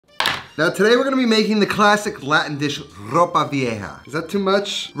Now today we're gonna be making the classic Latin dish, Ropa Vieja. Is that too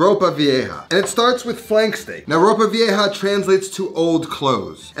much? Ropa Vieja. And it starts with flank steak. Now Ropa Vieja translates to old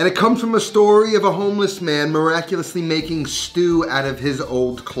clothes. And it comes from a story of a homeless man miraculously making stew out of his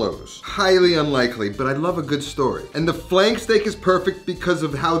old clothes. Highly unlikely, but I love a good story. And the flank steak is perfect because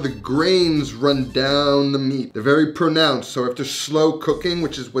of how the grains run down the meat. They're very pronounced, so after slow cooking,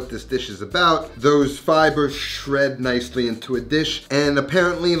 which is what this dish is about, those fibers shred nicely into a dish and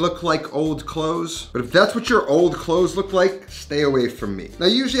apparently look like old clothes. But if that's what your old clothes look like, stay away from me. Now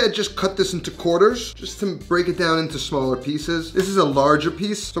usually I just cut this into quarters just to break it down into smaller pieces. This is a larger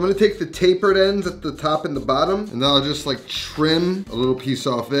piece, so I'm gonna take the tapered ends at the top and the bottom, and then I'll just like trim a little piece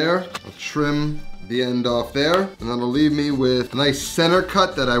off there. I'll trim the end off there, and that'll leave me with a nice center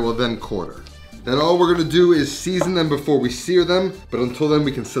cut that I will then quarter. Then all we're gonna do is season them before we sear them, but until then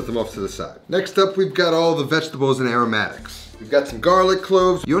we can set them off to the side. Next up, we've got all the vegetables and aromatics. We've got some garlic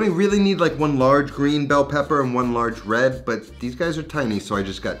cloves. You only really need like one large green bell pepper and one large red, but these guys are tiny, so I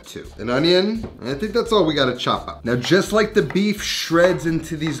just got two. An onion, and I think that's all we gotta chop up. Now, just like the beef shreds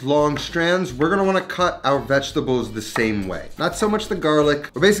into these long strands, we're gonna wanna cut our vegetables the same way. Not so much the garlic.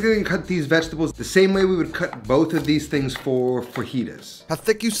 We're basically gonna cut these vegetables the same way we would cut both of these things for fajitas. How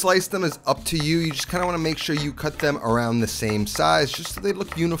thick you slice them is up to you. You just kinda wanna make sure you cut them around the same size, just so they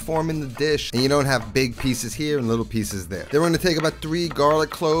look uniform in the dish, and you don't have big pieces here and little pieces there. Then we're gonna take about 3 garlic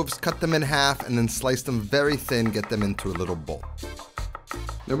cloves, cut them in half, and then slice them very thin, get them into a little bowl.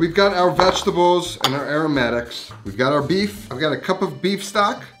 Now we've got our vegetables and our aromatics. We've got our beef. I've got a cup of beef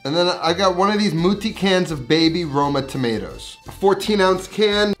stock. And then I got one of these multi cans of baby Roma tomatoes. A 14-ounce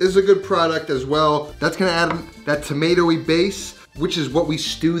can is a good product as well. That's gonna add that tomatoey base, which is what we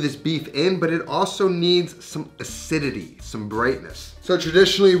stew this beef in, but it also needs some acidity, some brightness. So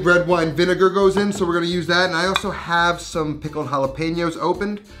traditionally red wine vinegar goes in, so we're gonna use that. And I also have some pickled jalapenos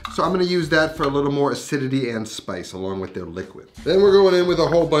opened, so I'm gonna use that for a little more acidity and spice along with their liquid. Then we're going in with a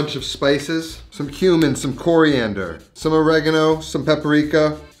whole bunch of spices, some cumin, some coriander, some oregano, some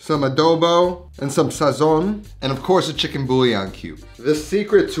paprika, some adobo, and some sazon, and of course a chicken bouillon cube. The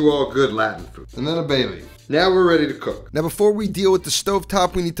secret to all good Latin food. And then a bay leaf. Now we're ready to cook. Now before we deal with the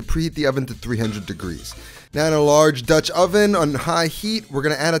stovetop, we need to preheat the oven to 300 degrees. Now in a large Dutch oven on high heat, we're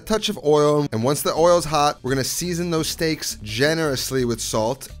gonna add a touch of oil, and once the oil's hot, we're gonna season those steaks generously with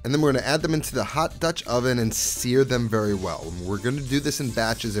salt, and then we're gonna add them into the hot Dutch oven and sear them very well. And we're gonna do this in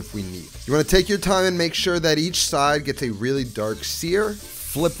batches if we need. You wanna take your time and make sure that each side gets a really dark sear,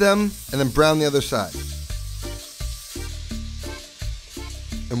 flip them, and then brown the other side.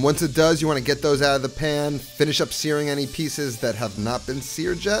 And once it does, you want to get those out of the pan, finish up searing any pieces that have not been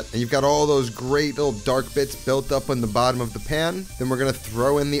seared yet. And you've got all those great little dark bits built up on the bottom of the pan. Then we're going to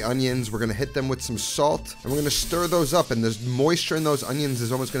throw in the onions. We're going to hit them with some salt, and we're going to stir those up. And there's moisture in those onions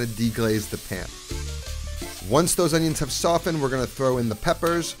is almost going to deglaze the pan. Once those onions have softened, we're gonna throw in the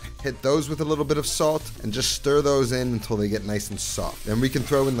peppers, hit those with a little bit of salt, and just stir those in until they get nice and soft. Then we can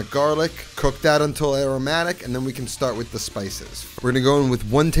throw in the garlic, cook that until aromatic, and then we can start with the spices. We're gonna go in with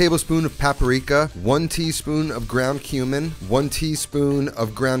 1 tablespoon of paprika, 1 teaspoon of ground cumin, 1 teaspoon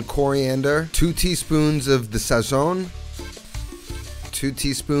of ground coriander, 2 teaspoons of the sazon, 2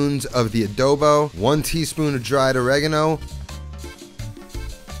 teaspoons of the adobo, 1 teaspoon of dried oregano,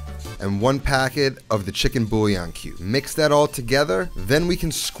 and 1 packet of the chicken bouillon cube. Mix that all together. Then we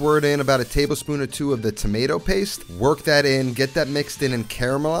can squirt in about a tablespoon or 2 of the tomato paste, work that in, get that mixed in and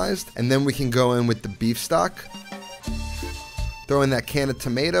caramelized, and then we can go in with the beef stock. Throw in that can of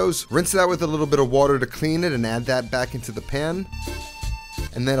tomatoes, rinse it out with a little bit of water to clean it, and add that back into the pan.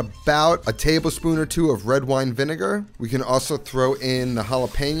 And then about a tablespoon or 2 of red wine vinegar. We can also throw in the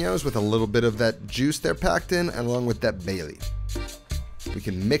jalapenos with a little bit of that juice they're packed in, along with that bay leaf. We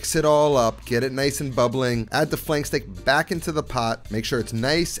can mix it all up, get it nice and bubbling, add the flank steak back into the pot, make sure it's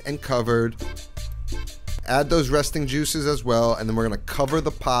nice and covered. Add those resting juices as well, and then we're gonna cover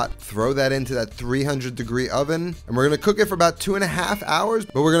the pot, throw that into that 300-degree oven, and we're gonna cook it for about 2.5 hours,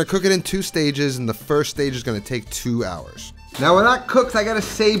 but we're gonna cook it in 2 stages, and the first stage is gonna take 2 hours. Now when that cooks, I gotta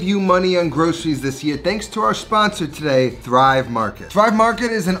save you money on groceries this year thanks to our sponsor today, Thrive Market. Thrive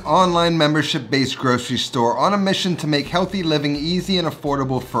Market is an online membership-based grocery store on a mission to make healthy living easy and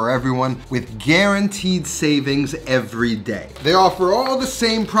affordable for everyone with guaranteed savings every day. They offer all the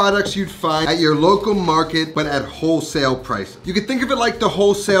same products you'd find at your local market, but at wholesale prices. You can think of it like the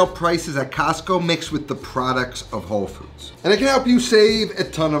wholesale prices at Costco mixed with the products of Whole Foods. And it can help you save a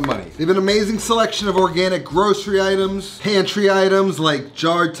ton of money. They have an amazing selection of organic grocery items, hand pantry items like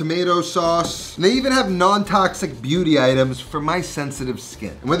jarred tomato sauce. And they even have non-toxic beauty items for my sensitive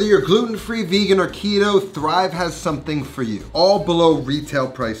skin. And whether you're gluten-free, vegan, or keto, Thrive has something for you, all below retail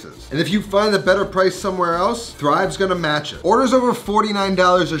prices. And if you find a better price somewhere else, Thrive's gonna match it. Orders over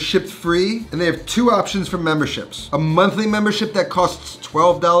 $49 are shipped free, and they have two options for memberships. A monthly membership that costs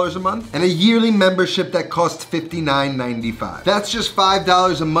 $12 a month, and a yearly membership that costs $59.95. That's just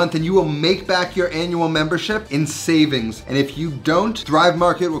 $5 a month, and you will make back your annual membership in savings. And if you don't, Thrive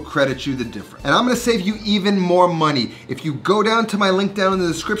Market will credit you the difference. And I'm gonna save you even more money if you go down to my link down in the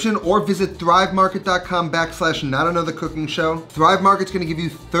description or visit thrivemarket.com/notanothercookingshow. Thrive Market's gonna give you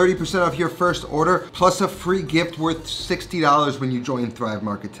 30% off your first order, plus a free gift worth $60 when you join Thrive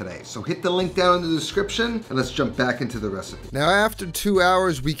Market today. So hit the link down in the description, and let's jump back into the recipe. Now after 2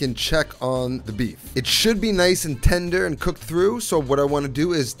 hours, we can check on the beef. It should be nice and tender and cooked through, so what I wanna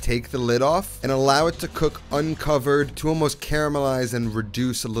do is take the lid off and allow it to cook uncovered to almost caramelize and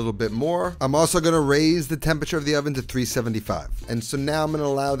reduce a little bit more. I'm also gonna raise the temperature of the oven to 375. And so now I'm gonna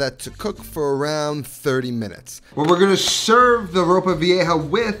allow that to cook for around 30 minutes. What we're gonna serve the Ropa Vieja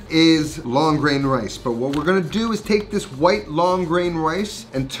with is long grain rice, but what we're gonna do is take this white long grain rice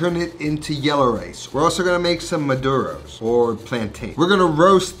and turn it into yellow rice. We're also gonna make some maduros or plantain. We're gonna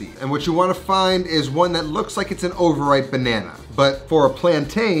roast these, and what you wanna find is one that looks like it's an overripe banana. But for a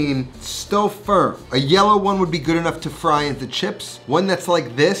plantain, it's still firm. A yellow one would be good enough to fry into chips. One that's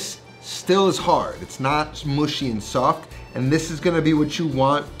like this still is hard. It's not mushy and soft. And this is gonna be what you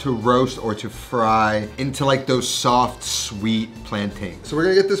want to roast or to fry into like those soft, sweet plantains. So we're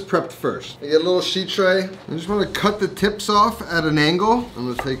gonna get this prepped first. I get a little sheet tray. I just wanna cut the tips off at an angle. I'm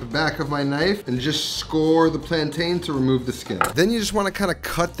gonna take the back of my knife and just score the plantain to remove the skin. Then you just wanna kinda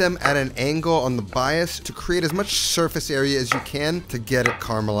cut them at an angle on the bias to create as much surface area as you can to get it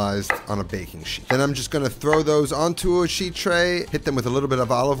caramelized on a baking sheet. Then I'm just gonna throw those onto a sheet tray, hit them with a little bit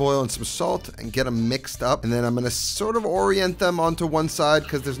of olive oil and some salt, and get them mixed up. And then I'm gonna sort of orient them onto one side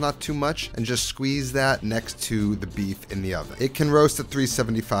because there's not too much, and just squeeze that next to the beef in the oven. It can roast at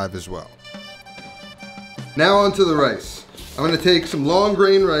 375 as well. Now onto the rice. I'm gonna take some long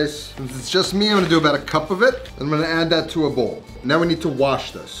grain rice. Since it's just me, I'm gonna do about a cup of it. I'm gonna add that to a bowl. Now we need to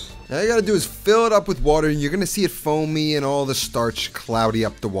wash this. Now all you gotta do is fill it up with water, and you're gonna see it foamy and all the starch cloudy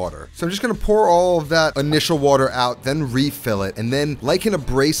up the water. So I'm just gonna pour all of that initial water out, then refill it, and then like an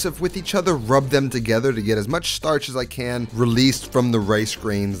abrasive with each other, rub them together to get as much starch as I can released from the rice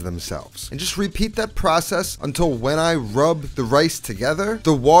grains themselves. And just repeat that process until when I rub the rice together,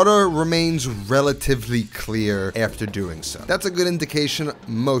 the water remains relatively clear after doing so. That's a good indication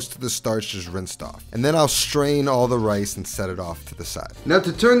most of the starch is rinsed off. And then I'll strain all the rice and set it off to the side. Now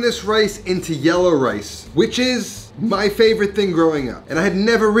to turn this rice into yellow rice, which is my favorite thing growing up, and I had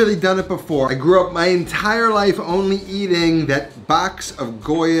never really done it before. I grew up my entire life only eating that box of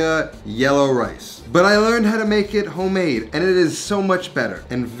Goya yellow rice. But I learned how to make it homemade, and it is so much better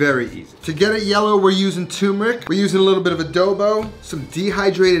and very easy. To get it yellow, we're using turmeric, we're using a little bit of adobo, some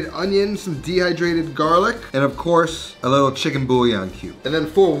dehydrated onion, some dehydrated garlic, and of course, a little chicken bouillon cube. And then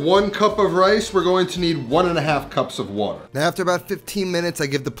for 1 cup of rice, we're going to need 1.5 cups of water. Now after about 15 minutes, I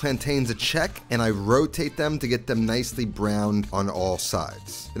give the plantains a check, and I rotate them to get them nicely browned on all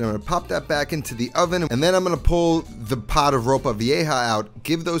sides. Then I'm gonna pop that back into the oven, and then I'm gonna pull the pot of Ropa Vieja out,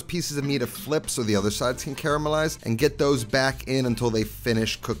 give those pieces of meat a flip so the other sides can caramelize, and get those back in until they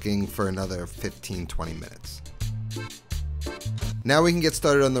finish cooking for another 15-20 minutes. Now we can get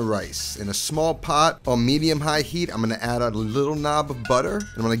started on the rice. In a small pot on medium-high heat, I'm gonna add a little knob of butter,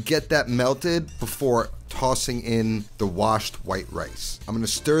 and I'm gonna get that melted before tossing in the washed white rice. I'm gonna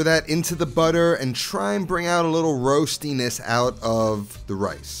stir that into the butter and try and bring out a little roastiness out of the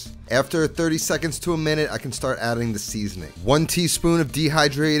rice. After 30 seconds to a minute, I can start adding the seasoning. 1 teaspoon of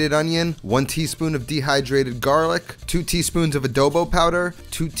dehydrated onion, 1 teaspoon of dehydrated garlic, 2 teaspoons of adobo powder,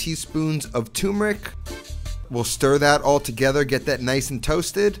 2 teaspoons of turmeric. We'll stir that all together, get that nice and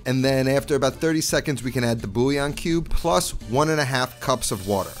toasted, and then after about 30 seconds, we can add the bouillon cube plus 1.5 cups of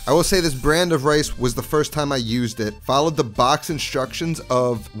water. I will say this brand of rice was the first time I used it. Followed the box instructions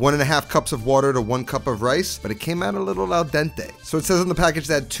of 1.5 cups of water to 1 cup of rice, but it came out a little al dente. So it says on the package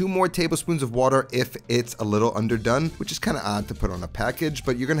that 2 more tablespoons of water if it's a little underdone, which is kind of odd to put on a package,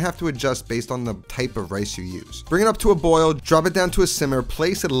 but you're gonna have to adjust based on the type of rice you use. Bring it up to a boil, drop it down to a simmer,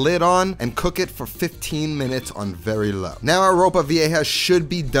 place a lid on, and cook it for 15 minutes minutes on very low. Now our ropa vieja should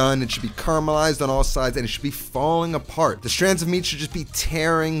be done. It should be caramelized on all sides and it should be falling apart. The strands of meat should just be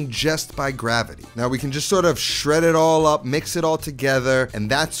tearing just by gravity. Now we can just sort of shred it all up, mix it all together, and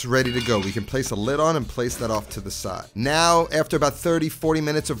that's ready to go. We can place a lid on and place that off to the side. Now, after about 30-40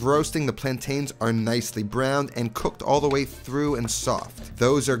 minutes of roasting, the plantains are nicely browned and cooked all the way through and soft.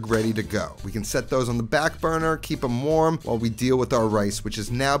 Those are ready to go. We can set those on the back burner, keep them warm while we deal with our rice, which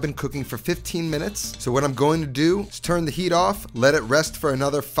has now been cooking for 15 minutes. So what I'm going to do is turn the heat off, let it rest for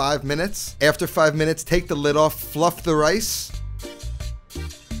another 5 minutes. After 5 minutes, take the lid off, fluff the rice,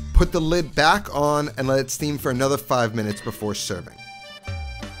 put the lid back on, and let it steam for another 5 minutes before serving.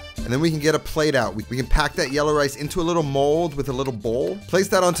 And then we can get a plate out. We can pack that yellow rice into a little mold with a little bowl. Place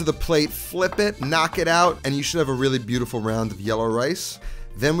that onto the plate, flip it, knock it out, and you should have a really beautiful round of yellow rice.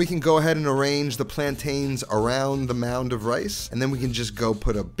 Then we can go ahead and arrange the plantains around the mound of rice. And then we can just go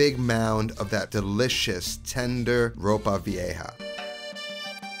put a big mound of that delicious, tender ropa vieja.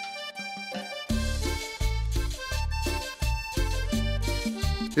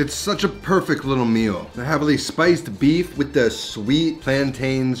 It's such a perfect little meal. The heavily spiced beef with the sweet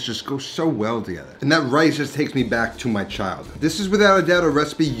plantains just go so well together. And that rice just takes me back to my childhood. This is without a doubt a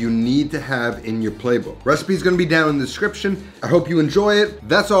recipe you need to have in your playbook. Recipe is gonna be down in the description. I hope you enjoy it.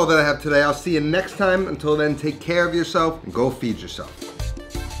 That's all that I have today. I'll see you next time. Until then, take care of yourself and go feed yourself.